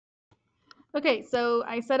Okay, so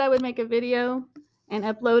I said I would make a video and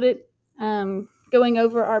upload it going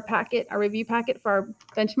over our packet, our review packet for our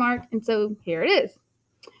benchmark, and so here it is.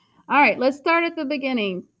 All right, let's start at the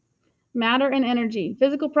beginning. Matter and energy,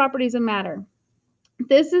 physical properties of matter.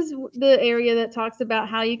 This is the area that talks about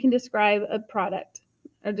how you can describe a product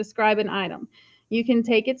or describe an item. You can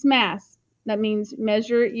take its mass. That means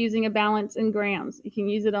measure it using a balance in grams. You can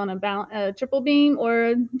use it on a triple beam or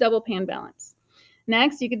a double pan balance.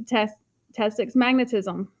 Next, you can test its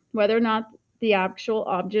magnetism, whether or not the actual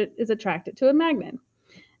object is attracted to a magnet.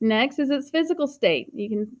 Next is its physical state. You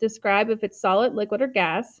can describe if it's solid, liquid, or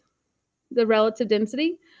gas. The relative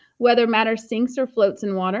density, whether matter sinks or floats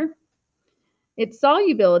in water. Its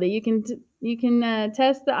solubility. You can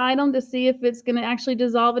test the item to see if it's going to actually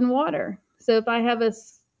dissolve in water. So if I have a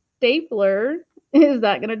stapler, is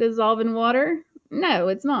that going to dissolve in water? No,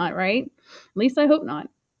 it's not, right? At least I hope not.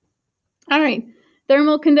 All right,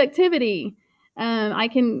 thermal conductivity. I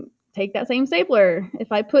can take that same stapler.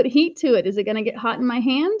 If I put heat to it, is it going to get hot in my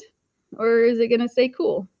hand or is it going to stay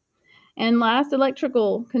cool? And last,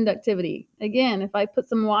 electrical conductivity. Again, if I put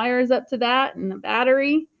some wires up to that and a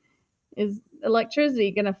battery, is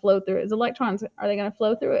electricity going to flow through it? Is electrons, are they going to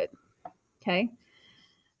flow through it? Okay.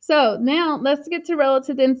 So now let's get to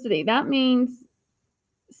relative density. That means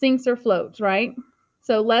sinks or floats, right?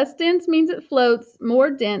 So less dense means it floats,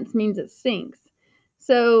 more dense means it sinks.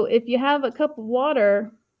 So if you have a cup of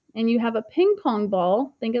water and you have a ping pong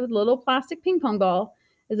ball, think of a little plastic ping pong ball,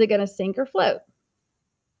 is it going to sink or float?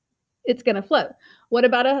 It's going to float. What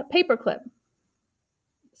about a paper clip?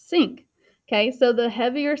 Sink. Okay, so the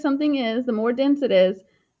heavier something is, the more dense it is,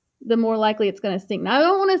 the more likely it's going to sink. Now, I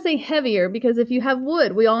don't want to say heavier because if you have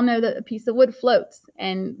wood, we all know that a piece of wood floats,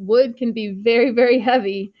 and wood can be very, very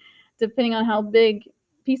heavy depending on how big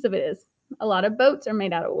a piece of it is. A lot of boats are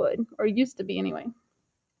made out of wood, or used to be anyway.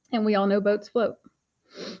 And we all know boats float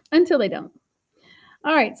until they don't.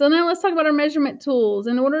 All right, so now let's talk about our measurement tools.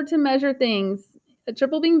 In order to measure things, a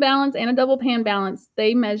triple beam balance and a double pan balance,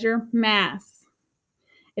 they measure mass.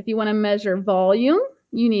 If you want to measure volume,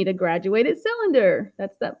 you need a graduated cylinder.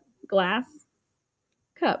 That's that glass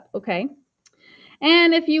cup, okay?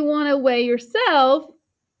 And if you want to weigh yourself,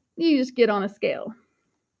 you just get on a scale.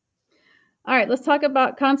 All right, let's talk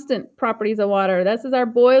about constant properties of water. This is our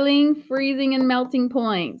boiling, freezing, and melting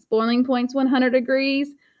points. Boiling point's 100 degrees,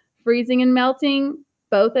 freezing and melting,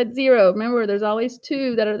 both at 0. Remember, there's always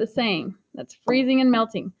two that are the same. That's freezing and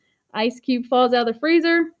melting. Ice cube falls out of the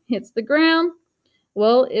freezer, hits the ground.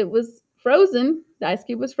 Well, it was frozen. The ice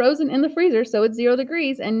cube was frozen in the freezer, so it's 0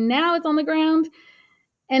 degrees, and now it's on the ground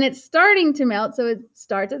and it's starting to melt. So it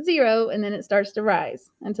starts at 0 and then it starts to rise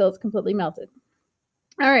until it's completely melted.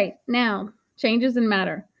 All right, now changes in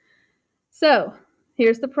matter. So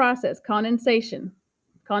here's the process: condensation.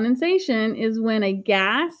 Condensation is when a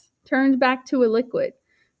gas turns back to a liquid.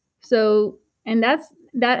 So, and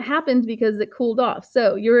that happens because it cooled off.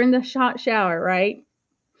 So you're in the hot shower, right?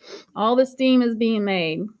 All the steam is being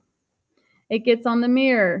made. It gets on the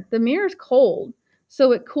mirror. The mirror's cold.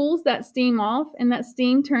 So it cools that steam off, and that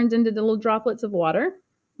steam turns into the little droplets of water,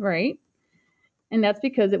 right? And that's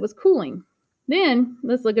because it was cooling. Then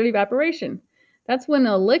let's look at evaporation. That's when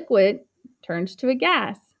a liquid turns to a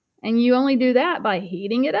gas, and you only do that by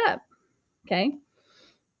heating it up. Okay.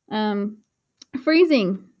 Um,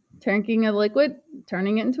 Freezing, turning a liquid,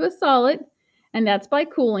 turning it into a solid, and that's by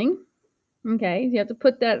cooling. Okay, you have to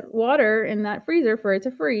put that water in that freezer for it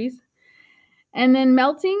to freeze. And then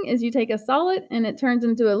melting is you take a solid and it turns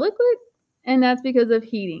into a liquid, and that's because of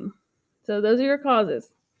heating. So those are your causes.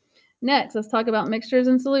 Next, let's talk about mixtures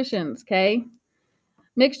and solutions, okay?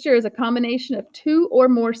 Mixture is a combination of two or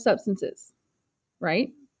more substances,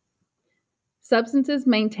 right? Substances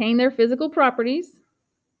maintain their physical properties.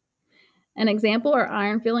 An example are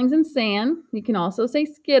iron fillings in sand. You can also say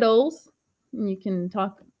Skittles. You can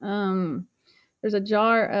talk. There's a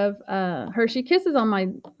jar of Hershey Kisses on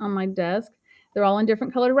my desk. They're all in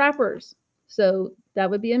different colored wrappers, so that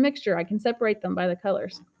would be a mixture. I can separate them by the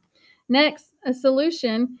colors. Next, a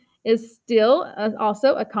solution is still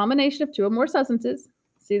also a combination of two or more substances.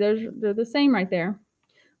 See, they're the same right there.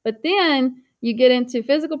 But then you get into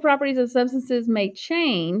physical properties of substances may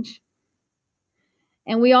change,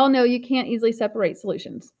 and we all know you can't easily separate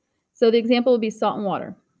solutions. So the example would be salt and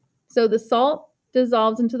water. So the salt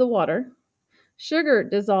dissolves into the water. Sugar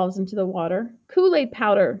dissolves into the water. Kool-Aid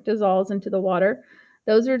powder dissolves into the water.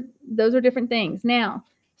 Those are different things. Now,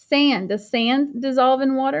 sand. Does sand dissolve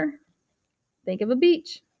in water? Think of a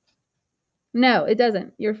beach. No, it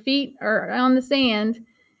doesn't. Your feet are on the sand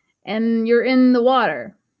and you're in the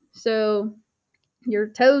water. So your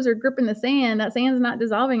toes are gripping the sand, that sand's not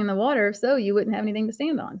dissolving in the water. If so, you wouldn't have anything to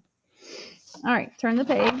stand on. All right, turn the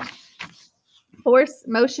page. Force,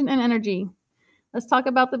 motion, and energy. Let's talk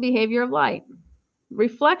about the behavior of light.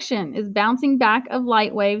 Reflection is bouncing back of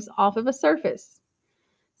light waves off of a surface,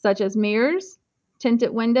 such as mirrors,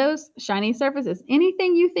 tinted windows, shiny surfaces.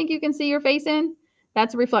 Anything you think you can see your face in,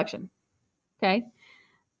 that's a reflection. Okay?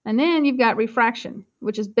 And then you've got refraction,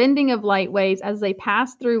 which is bending of light waves as they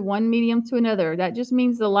pass through one medium to another. That just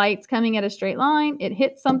means the light's coming at a straight line, it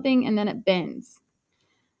hits something, and then it bends.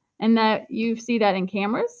 And that you see that in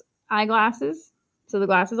cameras, eyeglasses, so the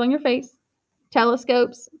glasses on your face,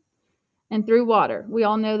 telescopes, and through water. We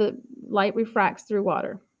all know that light refracts through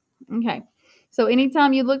water. Okay. So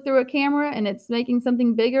anytime you look through a camera and it's making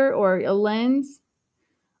something bigger, or a lens,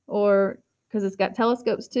 or because it's got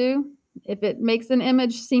telescopes too, if it makes an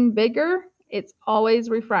image seem bigger, it's always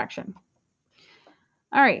refraction.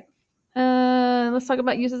 All right. Let's talk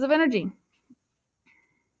about uses of energy.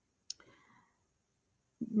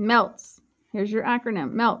 MELTS. Here's your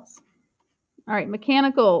acronym, MELTS. All right,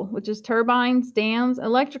 mechanical, which is turbines, dams,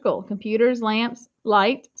 electrical, computers, lamps,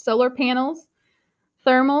 light, solar panels,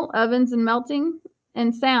 thermal, ovens and melting,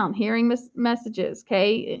 and sound, hearing messages.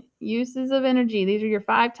 Okay, uses of energy. These are your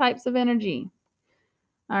 5 types of energy.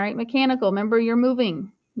 All right, mechanical, remember you're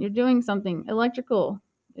moving, you're doing something. Electrical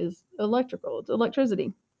is electrical, it's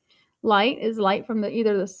electricity. Light is light from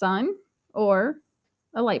either the sun or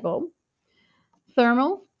a light bulb.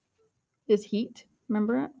 Thermal is heat,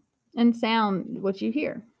 remember it? And sound, what you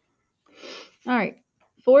hear. All right,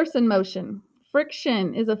 force and motion.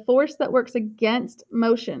 Friction is a force that works against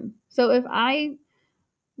motion. So if I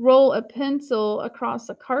roll a pencil across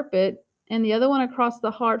a carpet and the other one across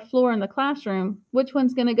the hard floor in the classroom, which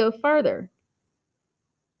one's going to go farther?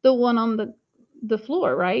 The one on the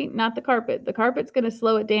floor, right? Not the carpet. The carpet's going to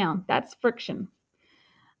slow it down. That's friction.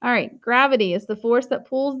 All right, gravity is the force that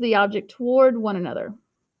pulls the object toward one another.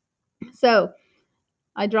 So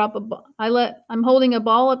I'm holding a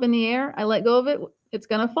ball up in the air, I let go of it, it's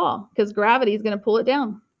going to fall because gravity is going to pull it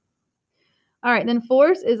down. All right, then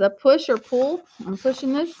force is a push or pull. I'm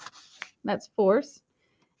pushing this. That's force.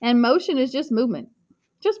 And motion is just movement.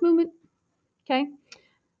 Just movement. Okay?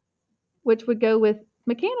 Which would go with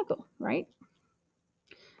mechanical, right?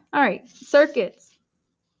 All right, circuits.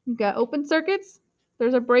 You've got open circuits.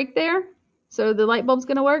 There's a break there. So the light bulb's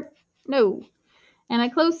going to work? No. And a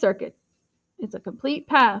closed circuit. It's a complete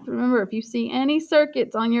path. Remember, if you see any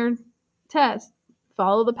circuits on your test,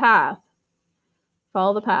 follow the path.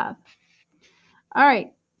 Follow the path. All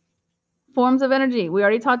right. Forms of energy. We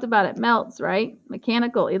already talked about it. Melts, right?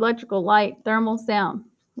 Mechanical, electrical, light, thermal, sound.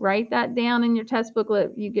 Write that down in your test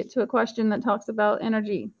booklet. You get to a question that talks about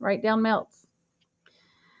energy. Write down melts.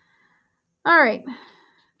 All right.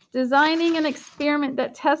 Designing an experiment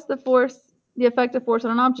that tests the effective force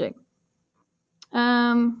on an object.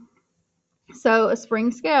 So a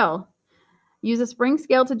spring scale. Use a spring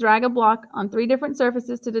scale to drag a block on 3 different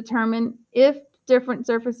surfaces to determine if different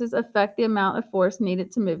surfaces affect the amount of force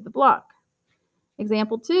needed to move the block.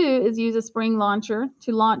 Example 2 is use a spring launcher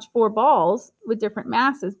to launch 4 balls with different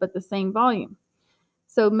masses but the same volume.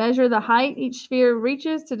 So measure the height each sphere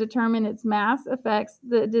reaches to determine its mass affects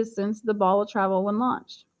the distance the ball will travel when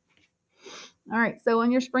launched. All right, so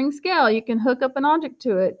on your spring scale, you can hook up an object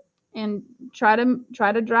to it and try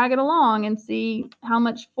to drag it along and see how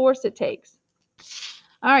much force it takes.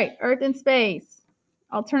 All right, Earth and space,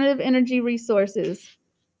 alternative energy resources.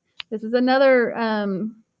 This is another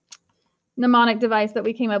mnemonic device that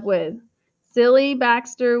we came up with. Silly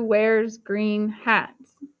Baxter wears green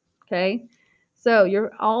hats. Okay, so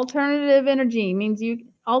your alternative energy means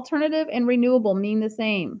alternative and renewable mean the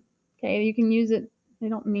same. Okay, you can use it. They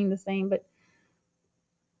don't mean the same, but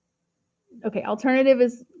okay, alternative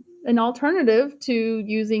is an alternative to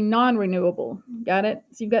using non-renewable. Got it?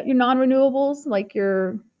 So you've got your non-renewables like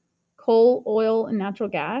your coal, oil, and natural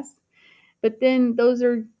gas. But then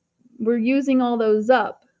we're using all those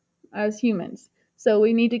up as humans. So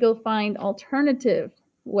we need to go find alternative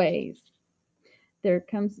ways.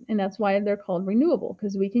 And that's why they're called renewable,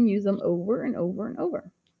 because we can use them over and over and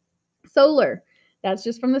over. Solar, that's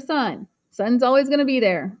just from the sun. Sun's always going to be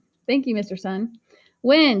there. Thank you, Mr. Sun.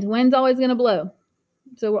 Wind's always going to blow.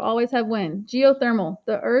 So we'll always have wind. Geothermal,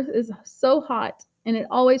 the earth is so hot and it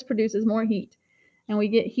always produces more heat. And we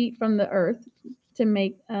get heat from the earth to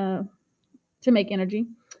make energy.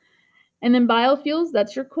 And then biofuels,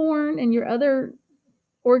 that's your corn and your other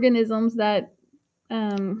organisms that,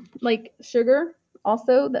 like sugar,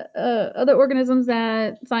 also the other organisms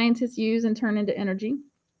that scientists use and turn into energy.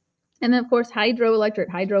 And then, of course, hydroelectric.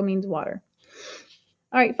 Hydro means water.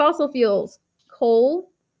 All right, fossil fuels,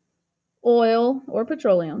 coal, oil, or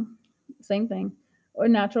petroleum, same thing, or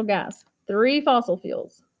natural gas. 3 fossil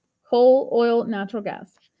fuels: coal, oil, natural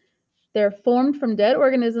gas. They're formed from dead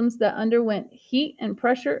organisms that underwent heat and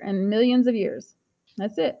pressure in millions of years.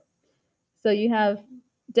 That's it. So you have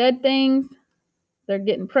dead things, they're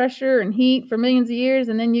getting pressure and heat for millions of years,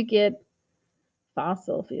 and then you get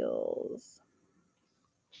fossil fuels.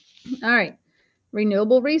 All right,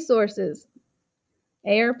 renewable resources: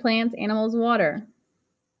 air, plants, animals, water.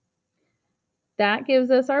 That gives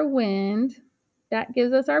us our wind. That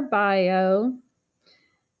gives us our bio.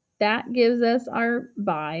 That gives us our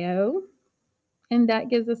bio. And that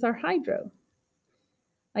gives us our hydro.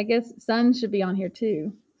 I guess sun should be on here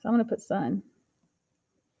too. So I'm going to put sun.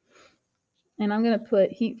 And I'm going to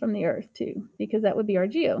put heat from the earth too, because that would be our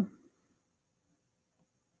geo.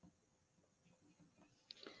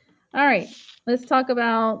 All right, let's talk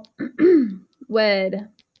about WED.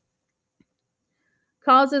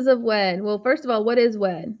 Causes of WED. Well, first of all, what is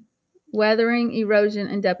WED? Weathering, erosion,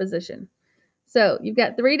 and deposition. So you've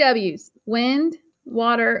got 3 W's: wind,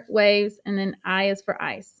 water, waves, and then I is for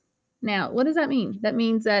ice. Now, what does that mean? That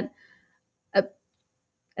means that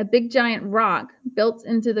a big giant rock built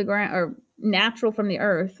into the ground or natural from the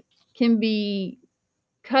earth can be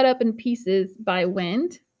cut up in pieces by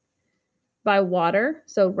wind, by water,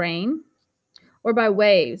 so rain, or by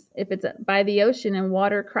waves. If it's by the ocean and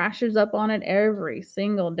water crashes up on it every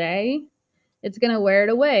single day, it's going to wear it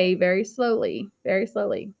away very slowly,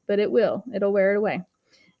 but it will. It'll wear it away.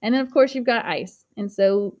 And then, of course, you've got ice. And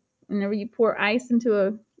so whenever you pour ice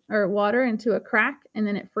or water into a crack and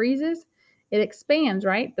then it freezes, it expands,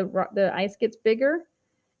 right? The ice gets bigger.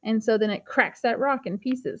 And so then it cracks that rock in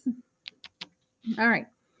pieces. All right.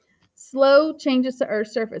 Slow changes to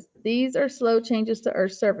Earth's surface. These are slow changes to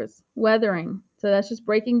Earth's surface. Weathering. So that's just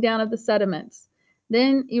breaking down of the sediments.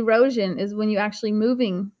 Then erosion is when you're actually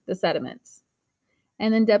moving the sediments.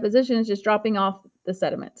 And then deposition is just dropping off the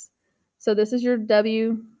sediments. So this is your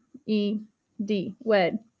WED,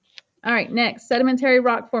 WED. All right, next, sedimentary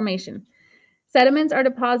rock formation. Sediments are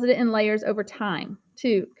deposited in layers over time.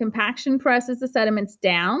 2, compaction presses the sediments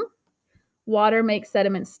down. Water makes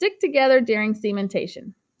sediments stick together during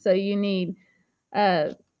cementation. So you need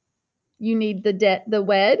the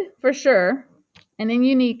WED for sure, and then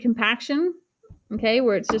you need compaction, okay,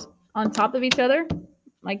 where it's just on top of each other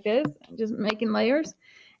like this, just making layers.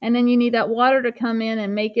 And then you need that water to come in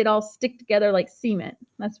and make it all stick together like cement.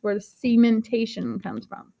 That's where the cementation comes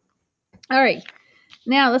from. All right,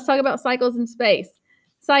 now let's talk about cycles in space.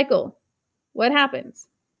 Cycle, what happens?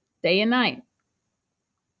 Day and night.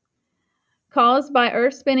 Caused by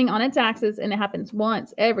Earth spinning on its axis, and it happens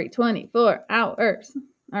once every 24 hours.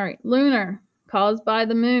 All right, lunar, caused by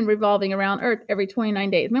the moon revolving around Earth every 29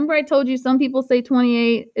 days. Remember I told you some people say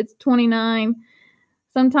 28, it's 29.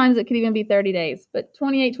 Sometimes it could even be 30 days, but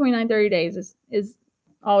 28, 29, 30 days is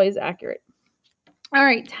always accurate. All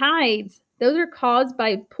right, tides. Those are caused by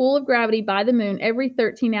a pull of gravity by the moon every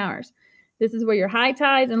 13 hours. This is where your high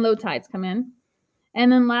tides and low tides come in.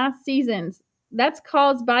 And then last seasons. That's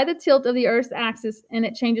caused by the tilt of the Earth's axis, and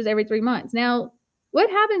it changes every 3 months. Now, what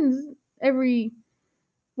happens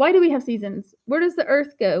why do we have seasons? Where does the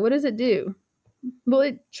Earth go? What does it do? Well,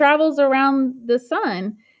 it travels around the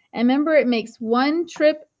sun. And remember, it makes 1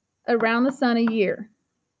 trip around the sun a year.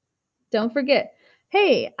 Don't forget,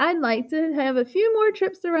 hey, I'd like to have a few more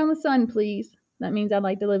trips around the sun, please. That means I'd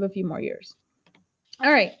like to live a few more years.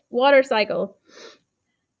 All right, water cycle.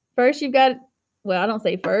 First, you've got, well, I don't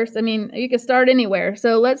say first. I mean, you can start anywhere.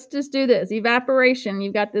 So let's just do this. Evaporation.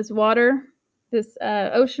 You've got this water, this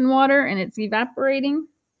ocean water, and it's evaporating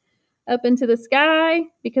up into the sky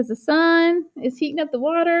because the sun is heating up the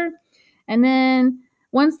water. And then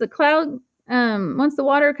once the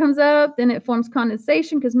water comes up, then it forms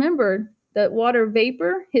condensation because remember, the water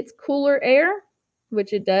vapor hits cooler air,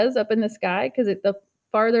 which it does up in the sky because the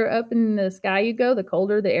farther up in the sky you go, the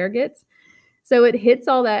colder the air gets. So it hits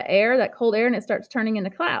all that air, that cold air, and it starts turning into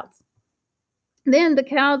clouds. Then the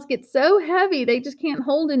clouds get so heavy they just can't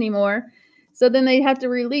hold anymore. So then they have to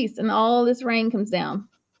release, and all this rain comes down.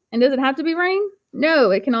 And does it have to be rain?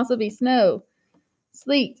 No, it can also be snow,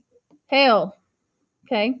 sleet, hail.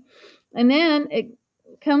 Okay. And then it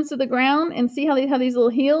comes to the ground, and see how they have these little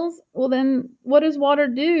hills? Well, then what does water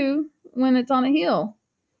do when it's on a hill?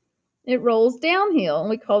 It rolls downhill, and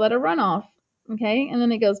we call that a runoff. Okay. And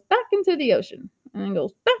then it goes back into the ocean and then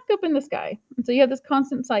goes back up in the sky. And so you have this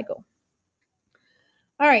constant cycle.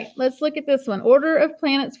 All right, let's look at this one. Order of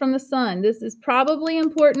planets from the sun. This is probably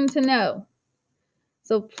important to know.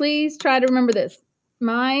 So please try to remember this.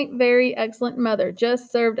 My very excellent mother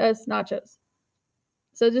just served us nachos.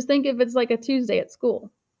 So just think if it's like a Tuesday at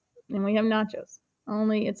school and we have nachos.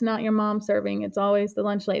 Only it's not your mom serving, it's always the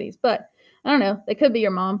lunch ladies. But I don't know, they could be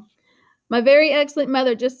your mom. My very excellent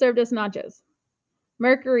mother just served us nachos.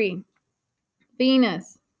 Mercury,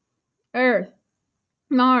 Venus, Earth,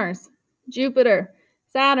 Mars, Jupiter,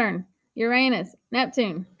 Saturn, Uranus,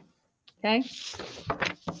 Neptune. Okay?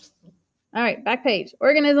 All right, back page.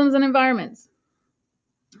 Organisms and environments.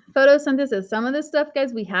 Photosynthesis. Some of this stuff,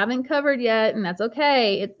 guys, we haven't covered yet, and that's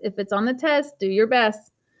okay. If it's on the test, do your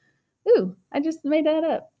best. Ooh, I just made that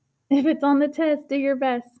up. If it's on the test, do your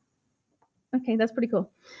best. Okay, that's pretty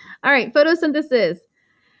cool. All right, photosynthesis.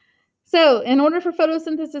 So in order for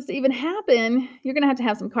photosynthesis to even happen, you're going to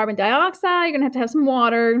have some carbon dioxide, you're going to have some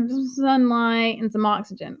water, some sunlight, and some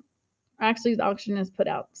oxygen. Actually, the oxygen is put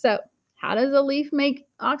out. So how does a leaf make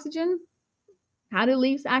oxygen? How do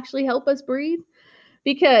leaves actually help us breathe?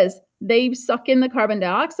 Because they suck in the carbon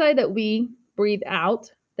dioxide that we breathe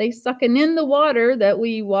out. They sucking in the water that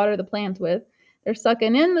we water the plants with. They're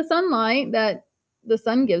sucking in the sunlight that the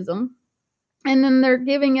sun gives them. And then they're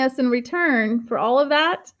giving us in return for all of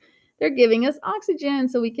that, they're giving us oxygen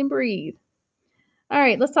so we can breathe. All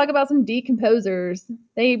right, let's talk about some decomposers.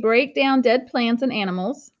 They break down dead plants and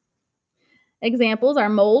animals. Examples are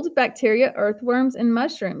mold, bacteria, earthworms, and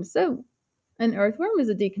mushrooms. So an earthworm is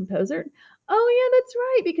a decomposer. Oh, yeah, that's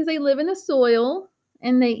right, because they live in the soil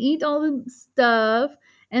and they eat all the stuff.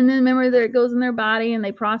 And then remember that it goes in their body and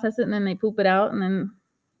they process it and then they poop it out. And then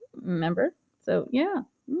remember? So, yeah.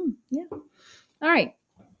 Yeah. All right.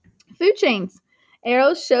 Food chains.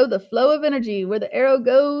 Arrows show the flow of energy. Where the arrow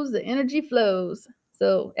goes, the energy flows.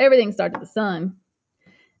 So everything starts at the sun.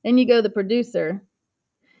 Then you go to the producer.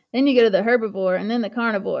 Then you go to the herbivore and then the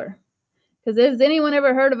carnivore. Because has anyone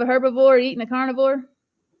ever heard of a herbivore eating a carnivore?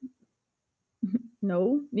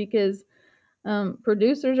 No, because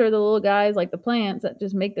producers are the little guys like the plants that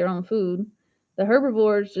just make their own food. The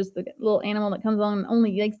herbivore is just the little animal that comes along and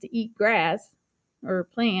only likes to eat grass or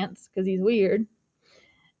plants because he's weird.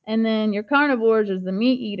 And then your carnivores is the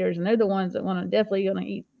meat eaters, and they're the ones that want to definitely going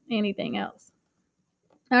to eat anything else.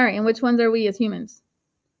 All right, and which ones are we as humans?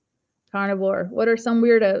 Carnivore. What are some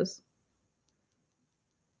weirdos?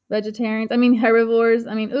 Vegetarians. I mean herbivores.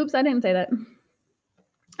 Oops, I didn't say that.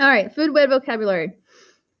 All right, food web vocabulary.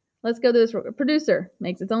 Let's go to this. A producer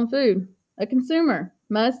makes its own food. A consumer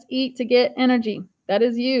must eat to get energy. That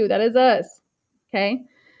is you. That is us. Okay.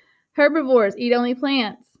 Herbivores eat only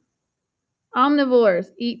plants. Omnivores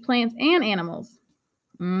eat plants and animals.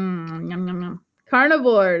 Yum, yum, yum.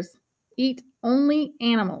 Carnivores eat only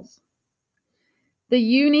animals. The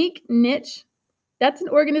unique niche, that's an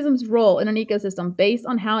organism's role in an ecosystem based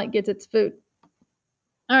on how it gets its food.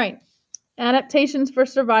 All right. Adaptations for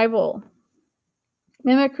survival.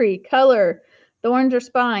 Mimicry, color, thorns or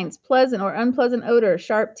spines, pleasant or unpleasant odor,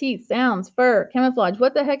 sharp teeth, sounds, fur, camouflage.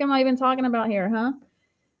 What the heck am I even talking about here, huh?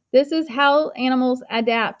 This is how animals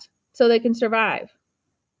adapt so they can survive.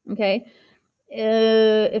 Okay?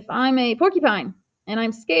 If I'm a porcupine and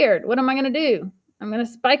I'm scared, what am I going to do? I'm going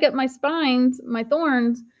to spike up my spines, my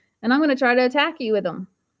thorns, and I'm going to try to attack you with them.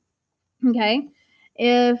 Okay?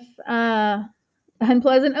 If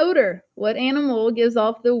unpleasant odor, what animal gives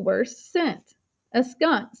off the worst scent? A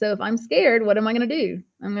skunk. So if I'm scared, what am I going to do?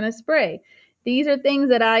 I'm going to spray. These are things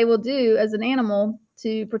that I will do as an animal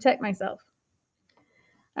to protect myself.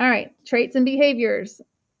 All right, traits and behaviors.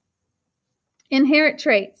 Inherent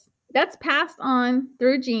traits. That's passed on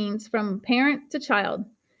through genes from parent to child.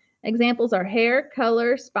 Examples are hair,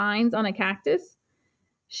 color, spines on a cactus,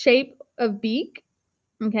 shape of beak.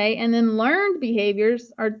 Okay, and then learned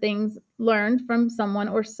behaviors are things learned from someone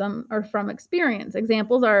or from experience.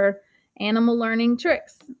 Examples are animal learning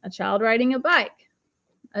tricks, a child riding a bike,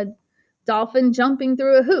 a dolphin jumping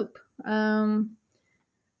through a hoop,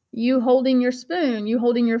 you holding your spoon, you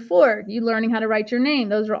holding your fork, you learning how to write your name.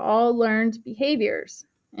 Those are all learned behaviors.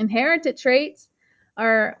 Inherited traits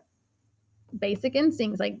are basic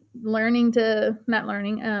instincts like breathing,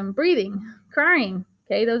 crying.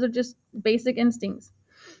 Okay, those are just basic instincts.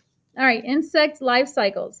 All right, insect life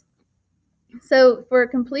cycles. So for a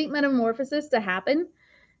complete metamorphosis to happen,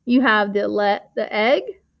 you have the egg,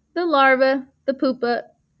 the larva, the pupa,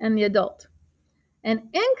 and the adult. An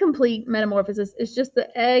incomplete metamorphosis is just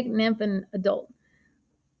the egg, nymph, and adult.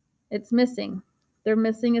 It's missing. They're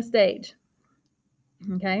missing a stage.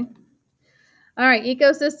 Okay. All right,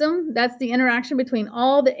 ecosystem, that's the interaction between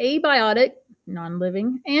all the abiotic,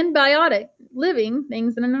 non-living, and biotic, living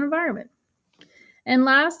things in an environment. And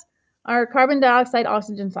last, our carbon dioxide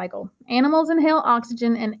oxygen cycle. Animals inhale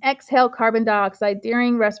oxygen and exhale carbon dioxide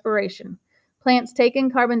during respiration. Plants take in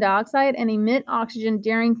carbon dioxide and emit oxygen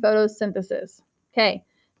during photosynthesis. Okay,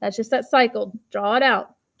 that's just that cycle. Draw it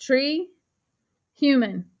out. Tree,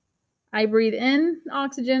 human. I breathe in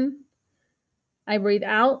oxygen. I breathe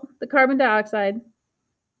out the carbon dioxide.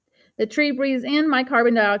 The tree breathes in my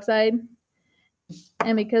carbon dioxide.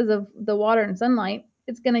 And because of the water and sunlight,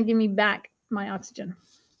 it's going to give me back my oxygen.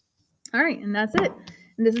 All right, and that's it.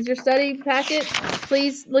 And this is your study packet.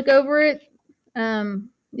 Please look over it.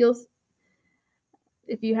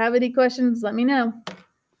 If you have any questions, let me know.